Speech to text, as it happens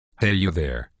Hey you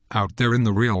there, out there in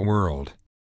the real world.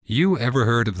 You ever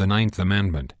heard of the Ninth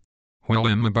Amendment? Well,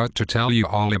 I'm about to tell you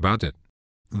all about it.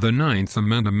 The Ninth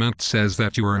Amendment says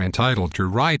that you are entitled to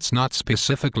rights not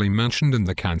specifically mentioned in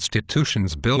the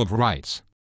Constitution's Bill of Rights.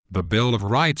 The Bill of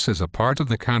Rights is a part of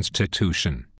the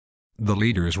Constitution. The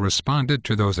leaders responded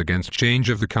to those against change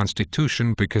of the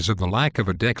Constitution because of the lack of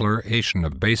a Declaration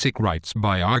of Basic Rights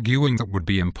by arguing that it would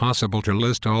be impossible to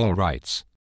list all rights.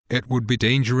 It would be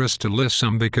dangerous to list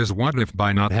some because what if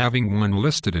by not having one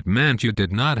listed it meant you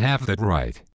did not have that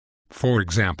right? For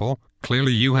example,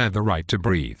 clearly you have the right to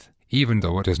breathe, even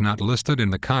though it is not listed in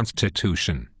the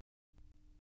Constitution.